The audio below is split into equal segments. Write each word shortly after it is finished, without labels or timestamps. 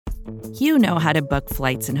You know how to book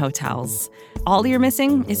flights and hotels. All you're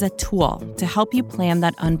missing is a tool to help you plan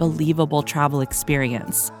that unbelievable travel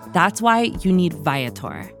experience. That's why you need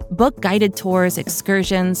Viator. Book guided tours,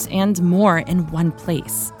 excursions, and more in one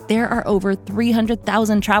place. There are over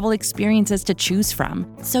 300,000 travel experiences to choose from,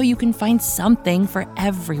 so you can find something for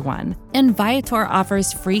everyone. And Viator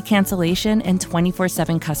offers free cancellation and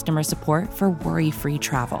 24/7 customer support for worry-free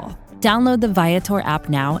travel. Download the Viator app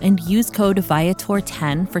now and use code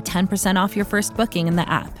Viator10 for 10% off your first booking in the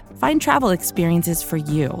app. Find travel experiences for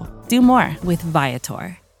you. Do more with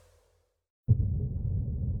Viator.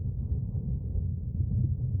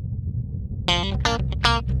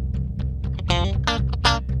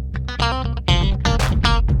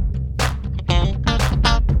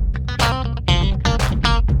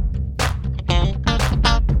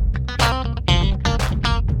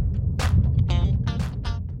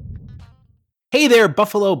 Hey there,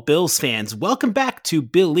 Buffalo Bills fans. Welcome back to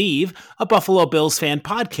Believe, a Buffalo Bills fan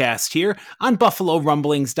podcast here on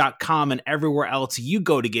BuffaloRumblings.com and everywhere else you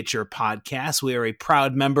go to get your podcasts. We are a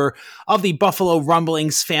proud member of the Buffalo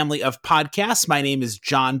Rumblings family of podcasts. My name is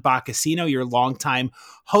John Boccacino, your longtime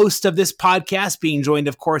host of this podcast, being joined,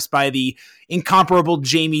 of course, by the incomparable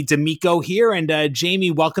Jamie D'Amico here. And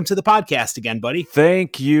Jamie, welcome to the podcast again, buddy.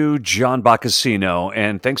 Thank you, John Boccacino,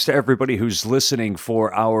 and thanks to everybody who's listening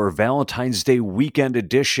for our Valentine's Day weekend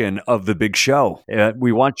edition of The Big Show.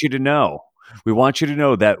 We want you to know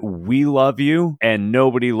that we love you and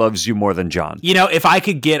nobody loves you more than John. You know, if I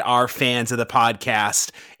could get our fans of the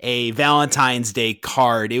podcast a Valentine's Day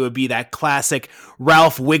card, it would be that classic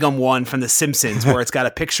Ralph Wiggum one from The Simpsons where it's got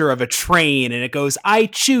a picture of a train and it goes, "I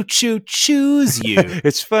choose you."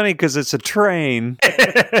 It's funny because it's a train.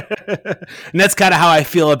 And that's kind of how I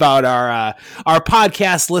feel about our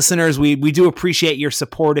podcast listeners. We do appreciate your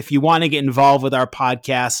support. If you want to get involved with our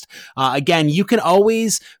podcast, again, you can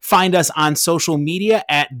always find us on social media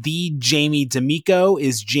at the Jamie D'Amico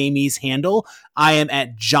is Jamie's handle. I am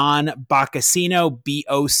at John Boccacino,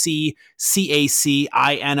 BOCCACINO.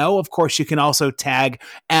 Of course, you can also tag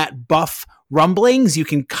at Buff Rumblings. You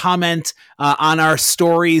can comment on our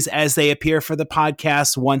stories as they appear for the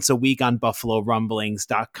podcast once a week on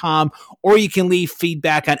BuffaloRumblings.com, or you can leave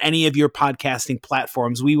feedback on any of your podcasting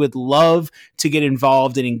platforms. We would love to get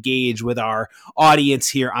involved and engage with our audience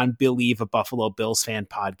here on Believe, a Buffalo Bills fan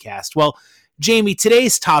podcast. Well, Jamie,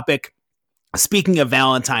 today's topic, speaking of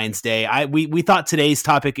Valentine's Day, we thought today's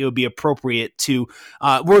topic, it would be appropriate to,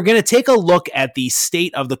 we're going to take a look at the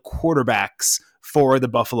state of the quarterbacks for the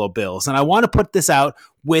Buffalo Bills. And I want to put this out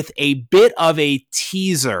with a bit of a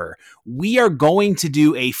teaser. We are going to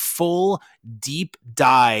do a full deep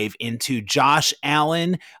dive into Josh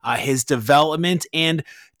Allen, his development, and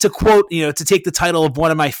to quote, to take the title of one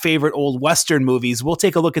of my favorite old Western movies, we'll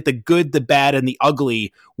take a look at the good, the bad, and the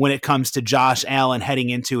ugly when it comes to Josh Allen heading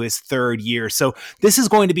into his third year. So this is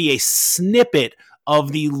going to be a snippet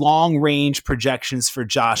of the long-range projections for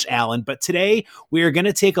Josh Allen. But today, we are going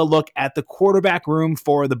to take a look at the quarterback room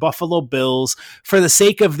for the Buffalo Bills. For the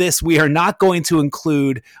sake of this, we are not going to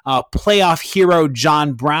include playoff hero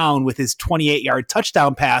John Brown with his 28-yard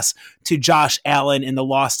touchdown pass to Josh Allen in the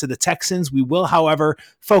loss to the Texans. We will, however,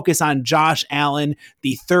 focus on Josh Allen,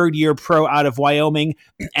 the third-year pro out of Wyoming,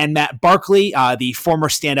 and Matt Barkley, the former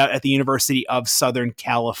standout at the University of Southern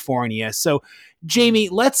California. So, Jamie,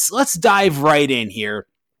 let's dive right in here.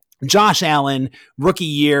 Josh Allen, rookie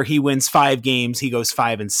year, he wins 5 games. He goes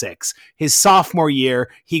 5-6. His sophomore year,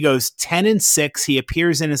 he goes 10-6. He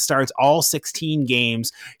appears in and starts all 16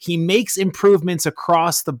 games. He makes improvements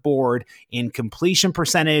across the board in completion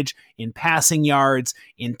percentage, in passing yards,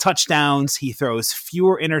 in touchdowns. He throws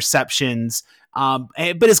fewer interceptions.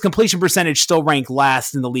 But his completion percentage still ranked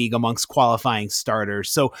last in the league amongst qualifying starters.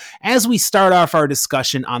 So as we start off our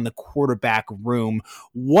discussion on the quarterback room,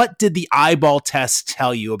 what did the eyeball test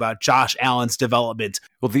tell you about Josh Allen's development?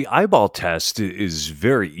 Well, the eyeball test is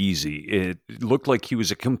very easy. It looked like he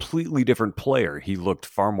was a completely different player. He looked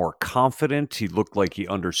far more confident. He looked like he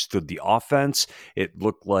understood the offense. It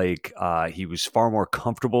looked like he was far more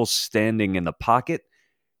comfortable standing in the pocket.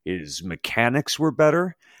 His mechanics were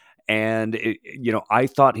better. And, I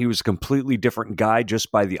thought he was a completely different guy just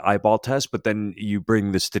by the eyeball test, but then you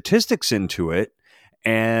bring the statistics into it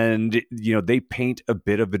and, they paint a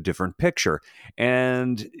bit of a different picture.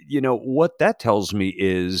 And, what that tells me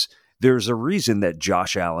is there's a reason that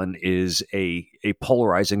Josh Allen is a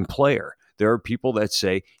polarizing player. There are people that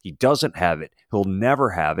say he doesn't have it, he'll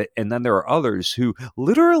never have it. And then there are others who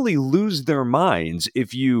literally lose their minds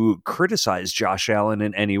if you criticize Josh Allen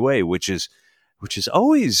in any way, which is which is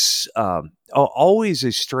always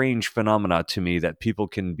a strange phenomena to me, that people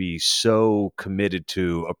can be so committed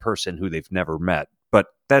to a person who they've never met. But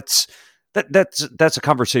that's a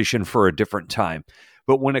conversation for a different time.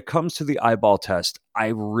 But when it comes to the eyeball test, I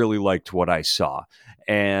really liked what I saw.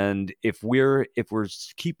 And if we're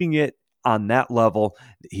keeping it on that level,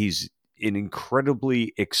 he's an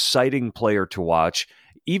incredibly exciting player to watch.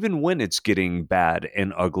 Even when it's getting bad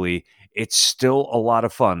and ugly, it's still a lot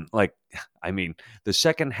of fun. Like, I mean, the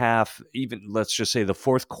second half, even let's just say the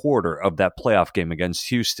fourth quarter of that playoff game against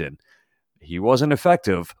Houston, he wasn't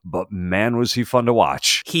effective, but man, was he fun to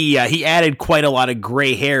watch. He added quite a lot of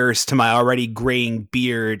gray hairs to my already graying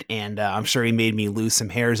beard, and I'm sure he made me lose some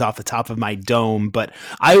hairs off the top of my dome. But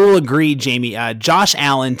I will agree, Jamie, Josh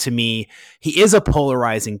Allen, to me, he is a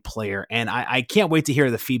polarizing player, and I can't wait to hear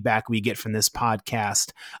the feedback we get from this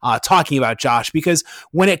podcast talking about Josh, because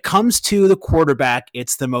when it comes to the quarterback,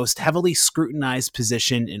 it's the most heavily scrutinized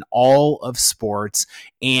position in all of sports.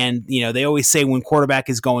 And, they always say when quarterback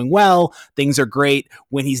is going well, things are great.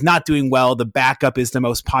 When he's not doing well, the backup is the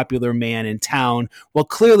most popular man in town. Well,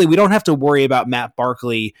 clearly, we don't have to worry about Matt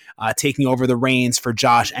Barkley taking over the reins for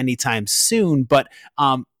Josh anytime soon. But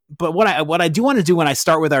what I do want to do when I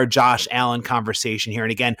start with our Josh Allen conversation here,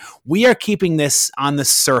 and again, we are keeping this on the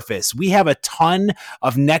surface. We have a ton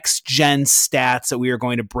of next-gen stats that we are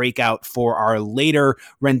going to break out for our later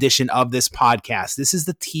rendition of this podcast. This is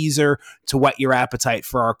the teaser to whet your appetite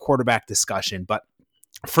for our quarterback discussion. But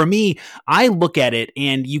for me, I look at it,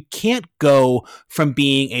 and you can't go from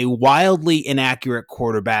being a wildly inaccurate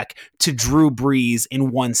quarterback to Drew Brees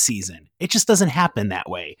in one season. It just doesn't happen that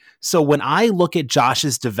way. So when I look at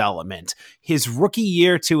Josh's development, his rookie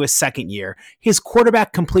year to his second year, his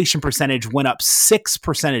quarterback completion percentage went up 6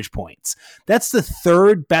 percentage points. That's the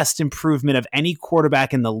third best improvement of any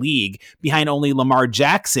quarterback in the league, behind only Lamar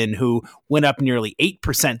Jackson, who went up nearly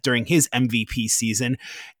 8% during his MVP season,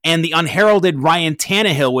 and the unheralded Ryan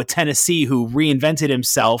Tannehill with Tennessee, who reinvented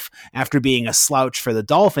himself after being a slouch for the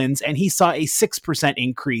Dolphins, and he saw a 6%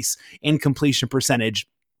 increase in completion percentage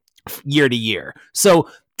year to year. So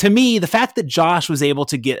to me, the fact that Josh was able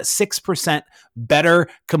to get a 6% better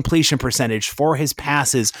completion percentage for his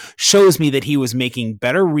passes shows me that he was making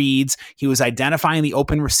better reads. He was identifying the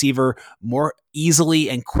open receiver more easily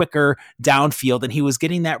and quicker downfield, and he was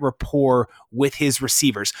getting that rapport with his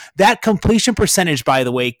receivers. That completion percentage, by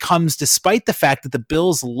the way, comes despite the fact that the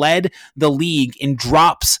Bills led the league in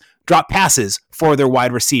drop passes for their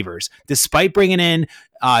wide receivers. Despite bringing in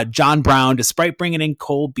John Brown, despite bringing in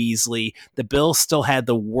Cole Beasley, the Bills still had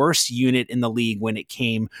the worst unit in the league when it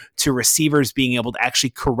came to receivers being able to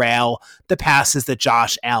actually corral the passes that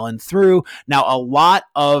Josh Allen threw. Now, a lot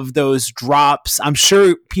of those drops, I'm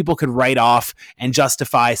sure people could write off and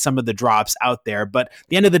justify some of the drops out there, but at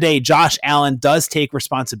the end of the day, Josh Allen does take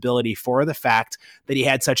responsibility for the fact that he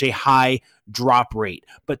had such a high drop rate.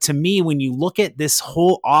 But to me, when you look at this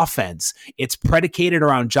whole offense, it's predicated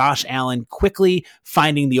around Josh Allen quickly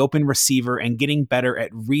finding the open receiver and getting better at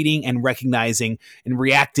reading and recognizing and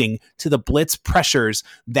reacting to the blitz pressures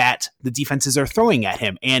that the defenses are throwing at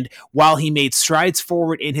him. And while he made strides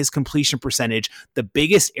forward in his completion percentage, the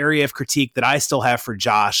biggest area of critique that I still have for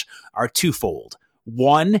Josh are twofold.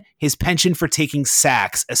 One, his penchant for taking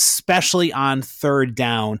sacks, especially on third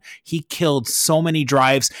down. He killed so many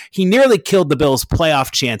drives. He nearly killed the Bills'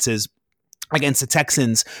 playoff chances against the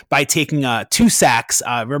Texans by taking 2 sacks.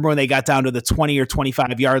 Remember when they got down to the 20 or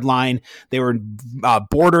 25 yard line, they were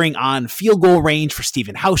bordering on field goal range for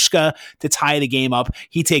Stephen Hauschka to tie the game up.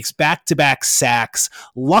 He takes back-to-back sacks.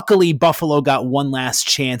 Luckily, Buffalo got one last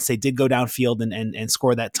chance. They did go downfield and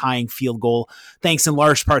score that tying field goal, thanks in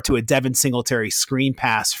large part to a Devin Singletary screen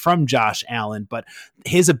pass from Josh Allen. But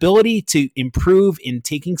his ability to improve in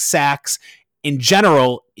taking sacks in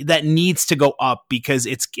general, that needs to go up because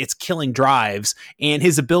it's killing drives, and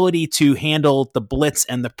his ability to handle the blitz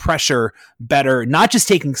and the pressure better, not just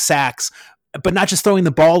taking sacks, but not just throwing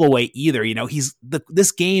the ball away either.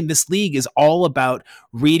 This league is all about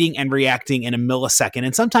reading and reacting in a millisecond.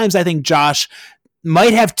 And sometimes I think Josh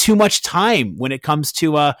might have too much time when it comes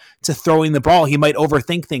to throwing the ball. He might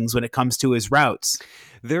overthink things when it comes to his routes.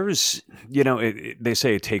 There's, they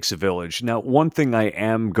say it takes a village. Now, one thing I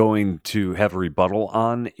am going to have a rebuttal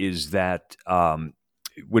on is that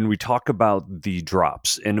when we talk about the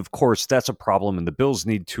drops, and of course that's a problem, and the Bills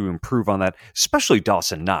need to improve on that, especially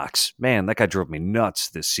Dawson Knox. Man, that guy drove me nuts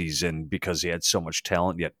this season because he had so much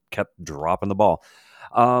talent, yet kept dropping the ball.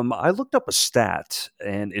 I looked up a stat,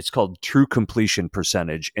 and it's called true completion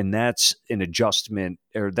percentage, and that's an adjustment,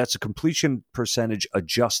 or that's a completion percentage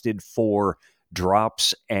adjusted for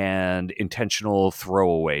drops and intentional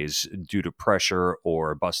throwaways due to pressure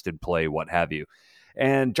or busted play, what have you.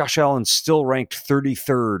 And Josh Allen still ranked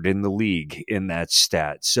 33rd in the league in that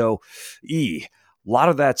stat. So, a lot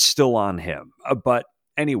of that's still on him. But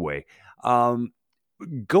anyway,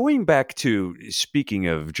 going back to speaking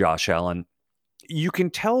of Josh Allen, you can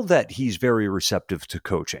tell that he's very receptive to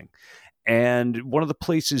coaching. And one of the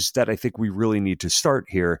places that I think we really need to start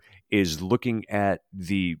here is looking at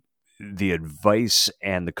the advice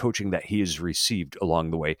and the coaching that he has received along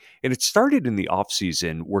the way. And it started in the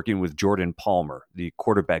offseason working with Jordan Palmer, the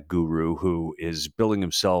quarterback guru, who is building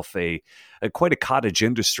himself a quite a cottage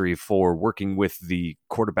industry for working with the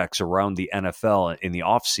quarterbacks around the NFL in the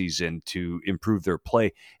offseason to improve their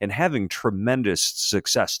play and having tremendous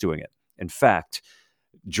success doing it. In fact,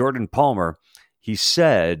 Jordan Palmer, he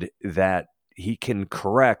said that he can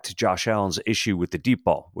correct Josh Allen's issue with the deep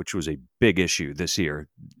ball, which was a big issue this year,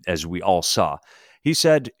 as we all saw. He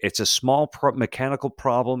said it's a small mechanical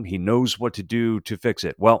problem. He knows what to do to fix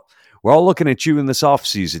it. Well, we're all looking at you in this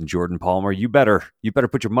offseason, Jordan Palmer. You better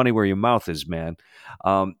put your money where your mouth is, man.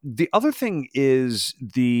 The other thing is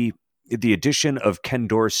the addition of Ken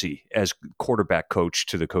Dorsey as quarterback coach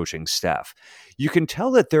to the coaching staff. You can tell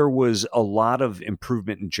that there was a lot of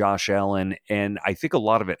improvement in Josh Allen, and I think a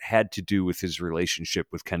lot of it had to do with his relationship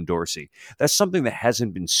with Ken Dorsey. That's something that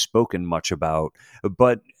hasn't been spoken much about,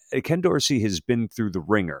 but Ken Dorsey has been through the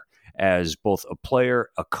ringer as both a player,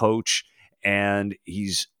 a coach, and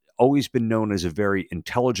he's always been known as a very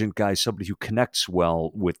intelligent guy, somebody who connects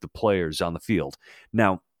well with the players on the field.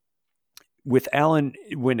 Now, with Allen,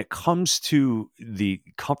 when it comes to the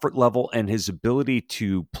comfort level and his ability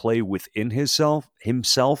to play within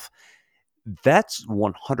himself, that's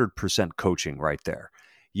 100% coaching right there.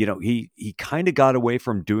 You know, he kind of got away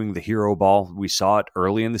from doing the hero ball. We saw it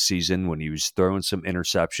early in the season when he was throwing some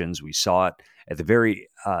interceptions. We saw it at the very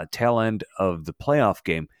tail end of the playoff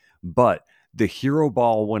game, but the hero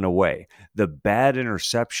ball went away. The bad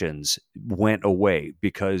interceptions went away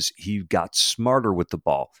because he got smarter with the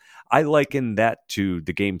ball. I liken that to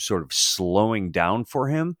the game sort of slowing down for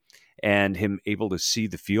him and him able to see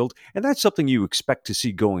the field. And that's something you expect to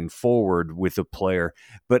see going forward with a player.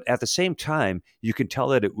 But at the same time, you can tell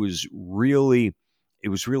that it was really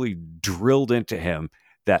drilled into him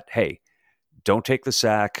that, hey, don't take the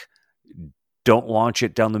sack, don't launch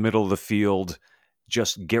it down the middle of the field,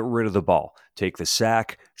 just get rid of the ball. Take the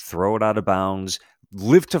sack, throw it out of bounds,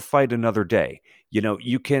 live to fight another day. You know,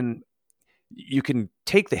 you can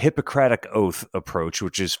take the Hippocratic Oath approach,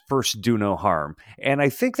 which is first do no harm. And I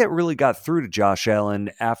think that really got through to Josh Allen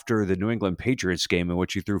after the New England Patriots game in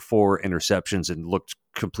which he threw 4 interceptions and looked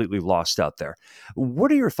completely lost out there.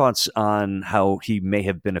 What are your thoughts on how he may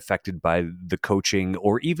have been affected by the coaching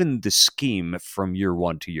or even the scheme from year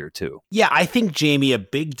 1 to year 2? Yeah, I think, Jamie, a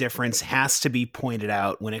big difference has to be pointed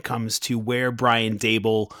out when it comes to where Brian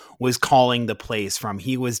Daboll was calling the plays from.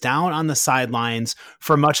 He was down on the sidelines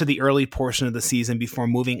for much of the early portion of the season before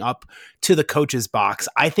moving up to the coach's box.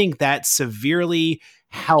 I think that severely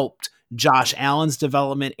helped Josh Allen's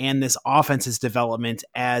development and this offense's development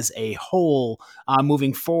as a whole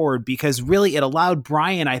moving forward, because really it allowed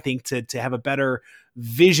Brian, I think, to have a better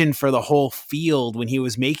vision for the whole field when he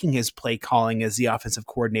was making his play calling as the offensive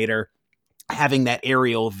coordinator, having that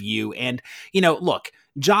aerial view. And, you know, look,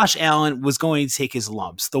 Josh Allen was going to take his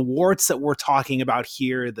lumps. The warts that we're talking about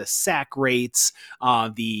here, the sack rates,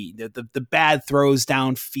 the bad throws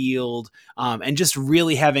downfield, and just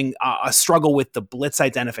really having a struggle with the blitz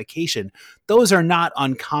identification, those are not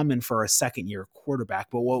uncommon for a second-year quarterback.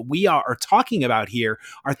 But what we are talking about here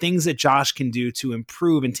are things that Josh can do to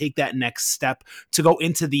improve and take that next step to go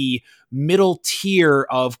into the middle tier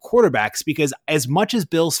of quarterbacks. Because as much as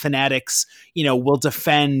Bills fanatics, you know, will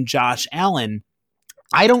defend Josh Allen,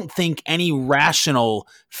 I don't think any rational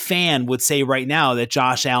fan would say right now that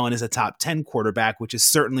Josh Allen is a top 10 quarterback, which is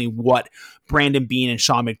certainly what Brandon Beane and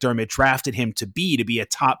Sean McDermott drafted him to be a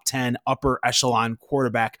top 10 upper echelon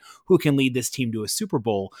quarterback who can lead this team to a Super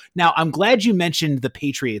Bowl. Now, I'm glad you mentioned the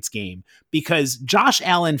Patriots game, because Josh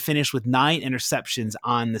Allen finished with 9 interceptions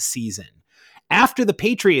on the season. After the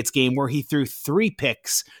Patriots game, where he threw 3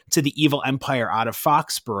 picks to the evil empire out of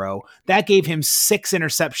Foxborough, that gave him 6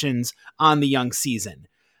 interceptions on the young season.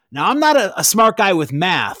 Now, I'm not a smart guy with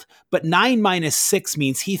math, but 9 minus 6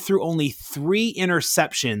 means he threw only 3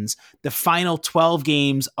 interceptions the final 12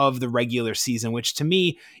 games of the regular season, which to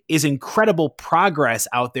me is incredible progress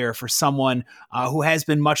out there for someone who has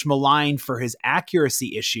been much maligned for his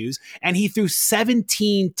accuracy issues. And he threw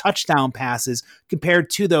 17 touchdown passes compared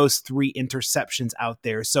to those 3 interceptions out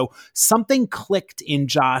there. So something clicked in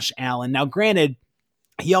Josh Allen. Now, granted,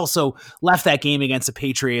 He also left that game against the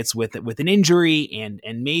Patriots with an injury,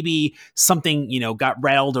 and maybe something, got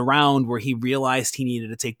rattled around where he realized he needed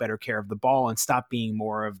to take better care of the ball and stop being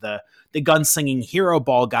more of the gunslinging hero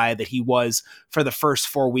ball guy that he was for the first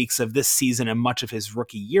 4 weeks of this season and much of his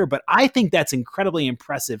rookie year. But I think that's incredibly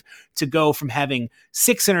impressive to go from having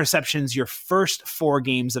 6 interceptions your first 4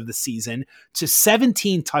 games of the season to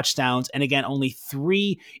 17 touchdowns, and again, only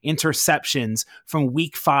 3 interceptions from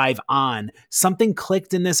week 5 on. Something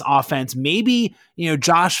clicked in this offense. Maybe,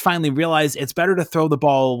 Josh finally realized it's better to throw the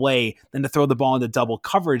ball away than to throw the ball into double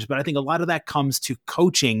coverage. But I think a lot of that comes to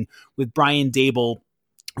coaching with Brian Daboll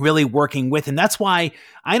really working with him. That's why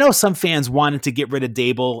I know some fans wanted to get rid of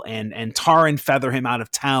Daboll and tar and feather him out of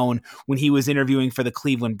town when he was interviewing for the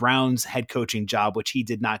Cleveland Browns head coaching job, which he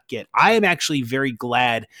did not get. I am actually very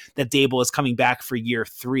glad that Daboll is coming back for year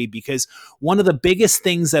 3, because one of the biggest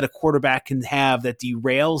things that a quarterback can have that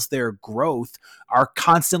derails their growth are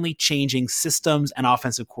constantly changing systems and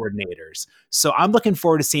offensive coordinators. So I'm looking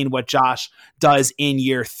forward to seeing what Josh does in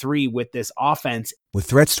year 3 with this offense. With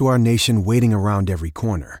threats to our nation waiting around every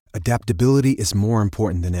corner, adaptability is more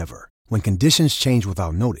important than ever. When conditions change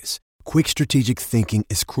without notice, quick strategic thinking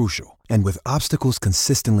is crucial. And with obstacles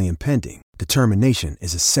consistently impending, determination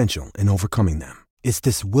is essential in overcoming them. It's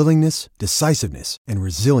this willingness, decisiveness, and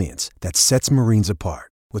resilience that sets Marines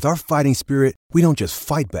apart. With our fighting spirit, we don't just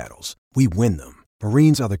fight battles, we win them.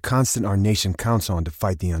 Marines are the constant our nation counts on to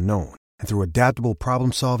fight the unknown. And through adaptable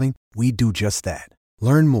problem solving, we do just that.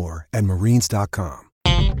 Learn more at Marines.com.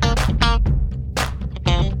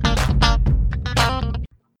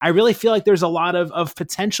 I really feel like there's a lot of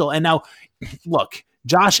potential. And now, look,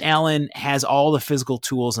 Josh Allen has all the physical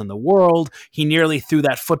tools in the world. He nearly threw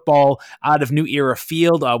that football out of New Era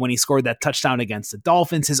Field when he scored that touchdown against the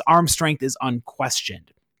Dolphins. His arm strength is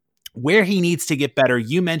unquestioned. Where he needs to get better,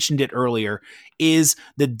 you mentioned it earlier, is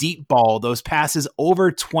the deep ball, those passes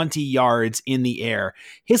over 20 yards in the air.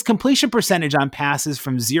 His completion percentage on passes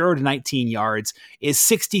from 0 to 19 yards is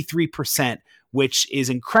 63%, which is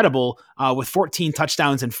incredible, with 14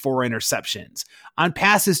 touchdowns and 4 interceptions. On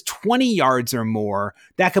passes 20 yards or more,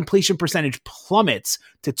 that completion percentage plummets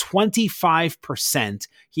to 25%.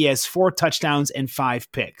 He has 4 touchdowns and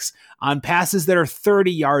 5 picks. On passes that are 30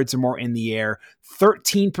 yards or more in the air,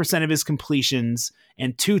 13% of his completions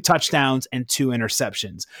and 2 touchdowns and 2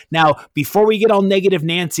 interceptions. Now, before we get all negative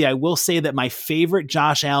Nancy, I will say that my favorite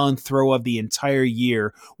Josh Allen throw of the entire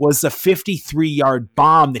year was the 53-yard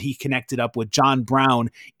bomb that he connected up with John Brown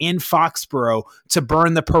in Foxborough to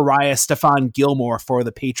burn the pariah Stephon Gilmore for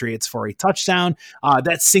the Patriots for a touchdown.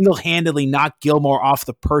 That single-handedly knocked Gilmore off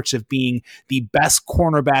the perch of being the best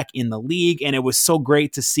cornerback in the league, and it was so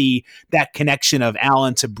great to see that connection of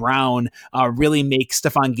Allen to Brown really make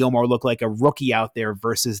Stephon Gilmore look like a rookie out there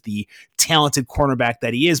versus the talented cornerback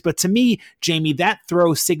that he is. But to me, Jamie, that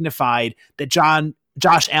throw signified that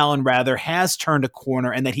Josh Allen has turned a corner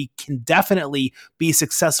and that he can definitely be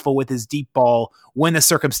successful with his deep ball when the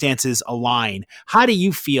circumstances align. How do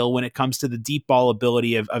you feel when it comes to the deep ball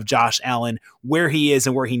ability of Josh Allen, where he is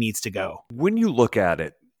and where he needs to go? When you look at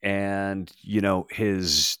it and,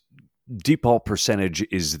 his deep ball percentage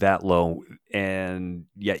is that low, and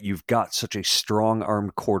yet you've got such a strong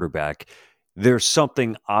armed quarterback, there's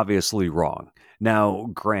something obviously wrong. Now,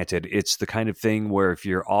 granted, it's the kind of thing where if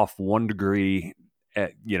you're off 1 degree,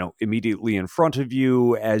 immediately in front of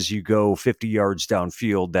you as you go 50 yards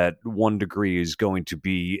downfield, that 1 degree is going to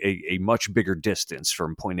be a much bigger distance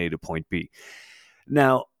from point A to point B.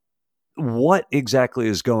 Now, what exactly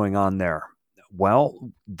is going on there?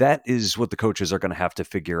 Well, that is what the coaches are going to have to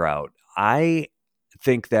figure out. I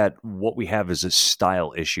think that what we have is a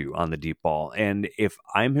style issue on the deep ball. And if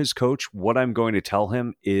I'm his coach, what I'm going to tell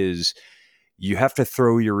him is you have to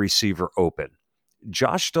throw your receiver open.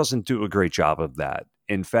 Josh doesn't do a great job of that.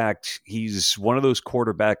 In fact, he's one of those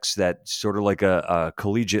quarterbacks that sort of like a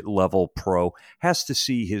collegiate level pro has to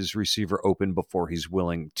see his receiver open before he's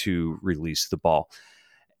willing to release the ball.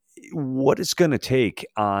 What it's going to take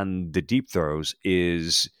on the deep throws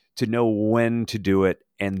is to know when to do it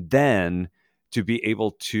and then to be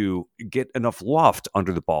able to get enough loft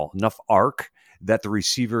under the ball, enough arc that the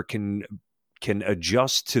receiver can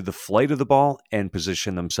adjust to the flight of the ball and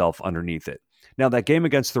position themselves underneath it. Now, that game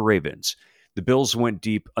against the Ravens, the Bills went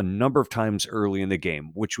deep a number of times early in the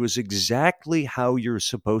game, which was exactly how you're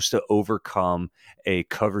supposed to overcome a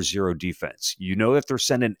cover 0 defense. You know that they're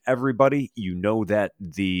sending everybody. You know that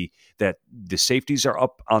the safeties are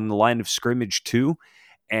up on the line of scrimmage too.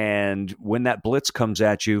 And when that blitz comes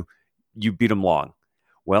at you, you beat them long.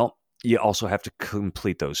 Well, you also have to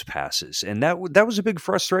complete those passes. And that was a big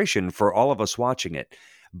frustration for all of us watching it.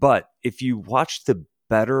 But if you watch the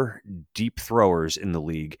better deep throwers in the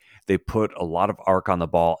league. They put a lot of arc on the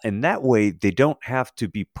ball, and that way they don't have to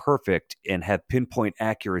be perfect and have pinpoint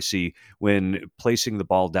accuracy when placing the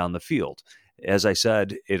ball down the field. As I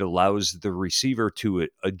said, it allows the receiver to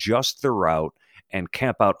adjust the route and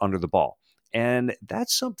camp out under the ball. And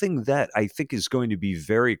that's something that I think is going to be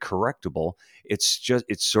very correctable. It's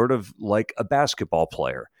sort of like a basketball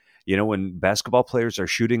player. You know, when basketball players are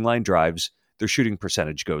shooting line drives, their shooting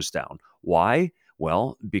percentage goes down. Why?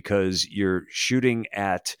 Well, because you're shooting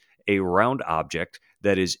at a round object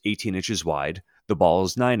that is 18 inches wide. The ball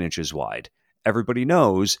is 9 inches wide. Everybody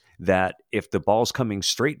knows that if the ball's coming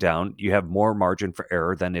straight down, you have more margin for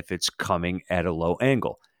error than if it's coming at a low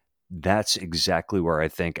angle. That's exactly where I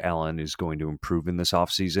think Allen is going to improve in this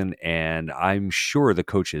offseason, and I'm sure the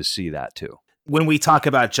coaches see that too. When we talk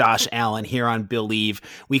about Josh Allen here on Believe,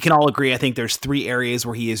 we can all agree, I think there's 3 areas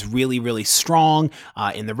where he is really, really strong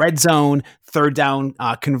in the red zone, third down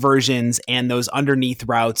conversions, and those underneath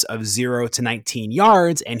routes of 0 to 19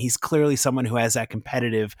 yards. And he's clearly someone who has that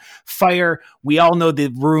competitive fire. We all know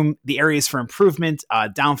the areas for improvement,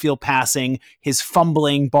 downfield passing, his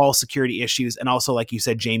fumbling, ball security issues, and also, like you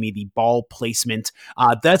said, Jamie, the ball placement.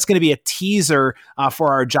 That's going to be a teaser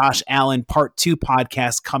for our Josh Allen Part 2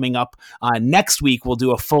 podcast coming up next week. We'll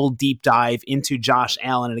do a full deep dive into Josh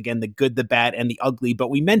Allen, and again, the good, the bad, and the ugly. But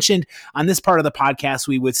we mentioned on this part of the podcast,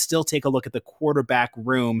 we would still take a look at the quarterback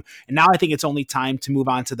room. And now I think it's only time to move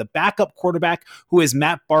on to the backup quarterback, who is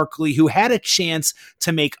Matt Barkley, who had a chance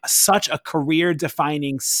to make such a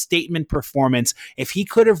career-defining statement performance. If he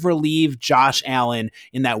could have relieved Josh Allen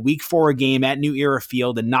in that Week 4 game at New Era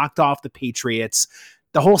Field and knocked off the Patriots,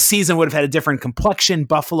 the whole season would have had a different complexion.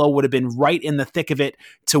 Buffalo would have been right in the thick of it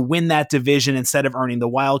to win that division instead of earning the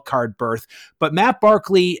wild card berth. But Matt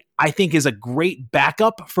Barkley, I think, is a great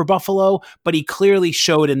backup for Buffalo, but he clearly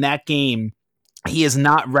showed in that game he is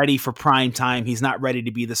not ready for prime time. He's not ready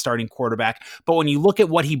to be the starting quarterback. But when you look at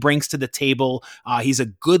what he brings to the table, he's a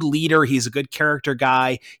good leader. He's a good character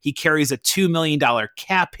guy. He carries a $2 million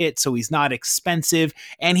cap hit, so he's not expensive.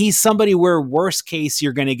 And he's somebody where, worst case,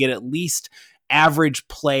 you're going to get at least average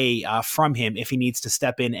play from him if he needs to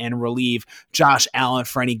step in and relieve Josh Allen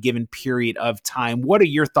for any given period of time. What are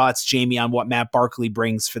your thoughts, Jamie, on what Matt Barkley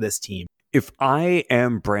brings for this team? If I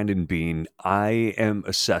am Brandon Beane, I am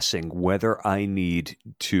assessing whether I need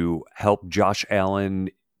to help Josh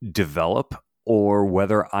Allen develop or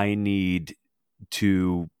whether I need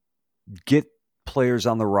to get players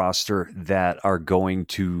on the roster that are going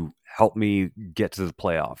to help me get to the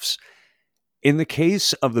playoffs. In the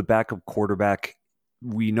case of the backup quarterback,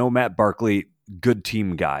 we know Matt Barkley, good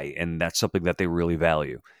team guy, and that's something that they really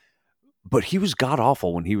value. But he was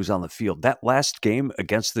god-awful when he was on the field. That last game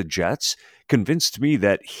against the Jets convinced me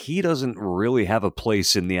that he doesn't really have a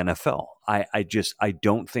place in the NFL. I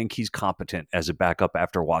don't think he's competent as a backup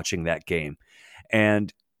after watching that game.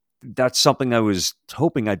 And that's something I was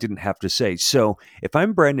hoping I didn't have to say. So if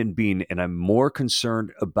I'm Brandon Beane and I'm more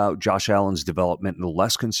concerned about Josh Allen's development and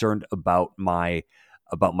less concerned about my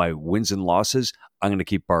wins and losses, I'm going to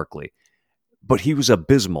keep Barkley. But he was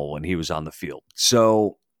abysmal when he was on the field.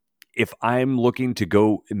 So if I'm looking to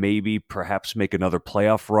go maybe perhaps make another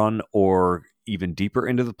playoff run or even deeper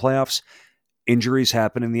into the playoffs, injuries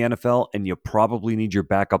happen in the NFL and you probably need your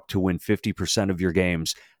backup to win 50% of your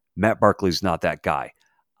games. Matt Barkley's not that guy.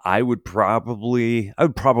 I would probably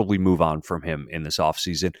move on from him in this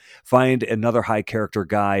offseason. Find another high character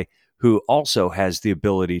guy who also has the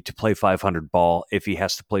ability to play 500 ball if he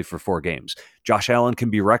has to play for 4 games. Josh Allen can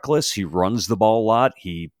be reckless. He runs the ball a lot.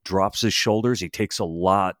 He drops his shoulders. He takes a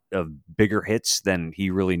lot of bigger hits than he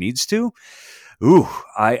really needs to.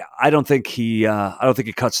 I don't think he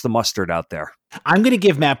cuts the mustard out there. I'm going to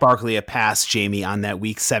give Matt Barkley a pass, Jamie, on that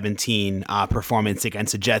Week 17 performance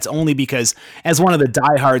against the Jets, only because as one of the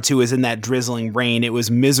diehards who was in that drizzling rain, it was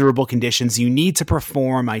miserable conditions. You need to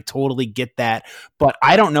perform. I totally get that. But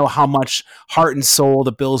I don't know how much heart and soul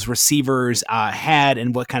the Bills receivers had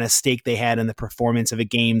and what kind of stake they had in the performance of a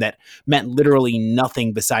game that meant literally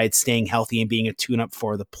nothing besides staying healthy and being a tune-up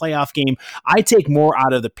for the playoff game. I take more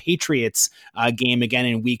out of the Patriots game again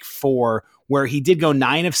in Week 4, where he did go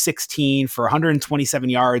 9 of 16 for 127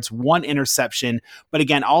 yards, 1 interception. But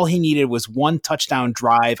again, all he needed was 1 touchdown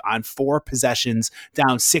drive on 4 possessions,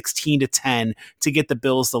 down 16-10 to get the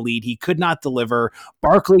Bills the lead. He could not deliver.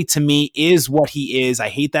 Barkley, to me, is what he is. I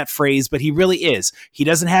hate that phrase, but he really is. He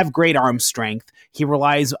doesn't have great arm strength. He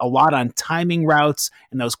relies a lot on timing routes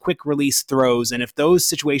and those quick release throws. And if those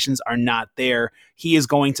situations are not there, he is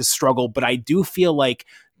going to struggle. But I do feel like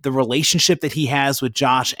the relationship that he has with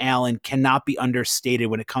Josh Allen cannot be understated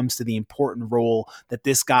when it comes to the important role that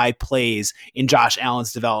this guy plays in Josh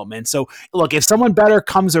Allen's development. So look, if someone better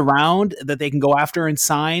comes around that they can go after and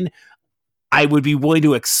sign, I would be willing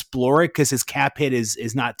to explore it because his cap hit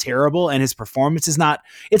is not terrible and his performance is not,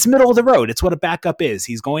 it's middle of the road. It's what a backup is.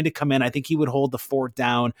 He's going to come in. I think he would hold the fort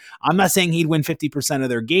down. I'm not saying he'd win 50% of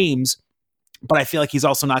their games, but I feel like he's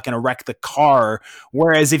also not going to wreck the car.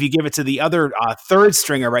 Whereas if you give it to the other third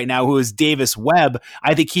stringer right now, who is Davis Webb,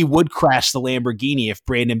 I think he would crash the Lamborghini if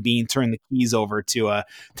Brandon Beane turned the keys over to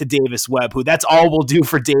Davis Webb, who that's all we'll do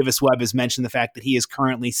for Davis Webb is mention the fact that he is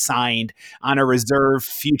currently signed on a reserve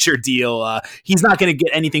future deal. He's not going to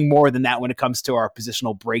get anything more than that when it comes to our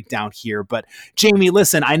positional breakdown here. But Jamie,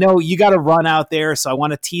 listen, I know you got to run out there, so I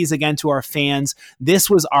want to tease again to our fans.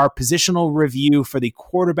 This was our positional review for the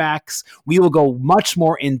quarterbacks. We will go much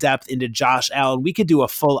more in depth into Josh Allen. We could do a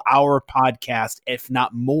full hour podcast, if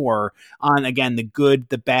not more, on, again, the good,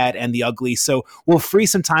 the bad, and the ugly. So we'll free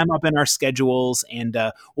some time up in our schedules, and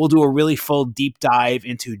we'll do a really full deep dive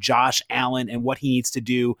into Josh Allen and what he needs to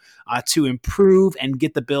do to improve and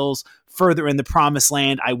get the Bills further in the promised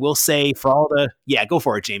land. I will say for all the, go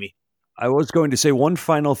for it, Jamie. I was going to say one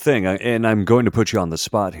final thing, and I'm going to put you on the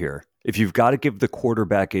spot here. If you've got to give the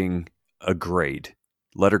quarterbacking a grade,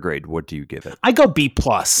 letter grade, what do you give it? I go B+.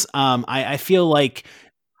 I feel like,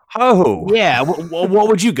 what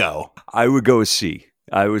would you go? I would go a C.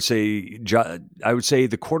 I would say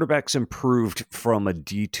the quarterback's improved from a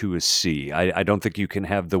D to a C. I don't think you can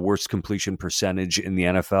have the worst completion percentage in the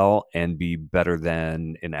NFL and be better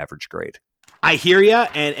than an average grade. I hear you,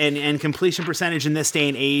 and completion percentage in this day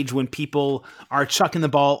and age when people are chucking the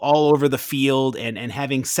ball all over the field and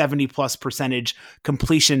having 70+%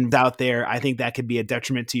 completions out there, I think that could be a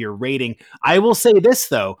detriment to your rating. I will say this,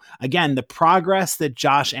 though. Again, the progress that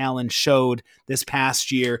Josh Allen showed this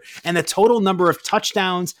past year and the total number of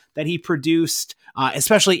touchdowns that he produced,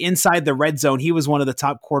 especially inside the red zone. He was one of the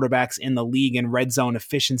top quarterbacks in the league in red zone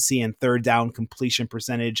efficiency and third down completion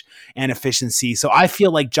percentage and efficiency. So I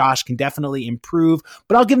feel like Josh can definitely improve,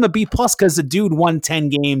 but I'll give him a B+ because the dude won 10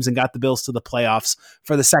 games and got the Bills to the playoffs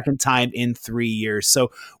for the second time in 3 years.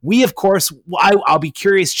 So we, of course, I'll be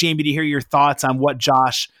curious, Jamie, to hear your thoughts on what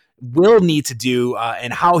Josh will need to do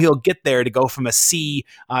and how he'll get there to go from a C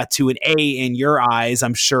to an A in your eyes.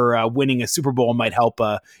 I'm sure winning a Super Bowl might help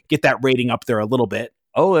get that rating up there a little bit.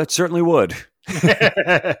 Oh, that certainly would.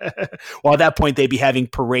 Well, at that point, they'd be having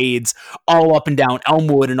parades all up and down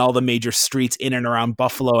Elmwood and all the major streets in and around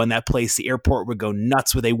Buffalo, and that place, the airport, would go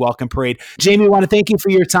nuts with a welcome parade. Jamie, I want to thank you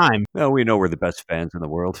for your time. Well, we know we're the best fans in the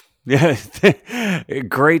world. Yeah,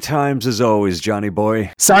 great times as always, Johnny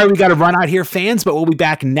boy. Sorry we got to run out here, fans, but we'll be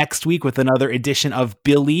back next week with another edition of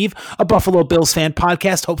Believe, a Buffalo Bills fan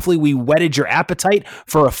podcast. Hopefully we whetted your appetite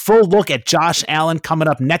for a full look at Josh Allen coming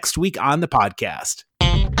up next week on the podcast.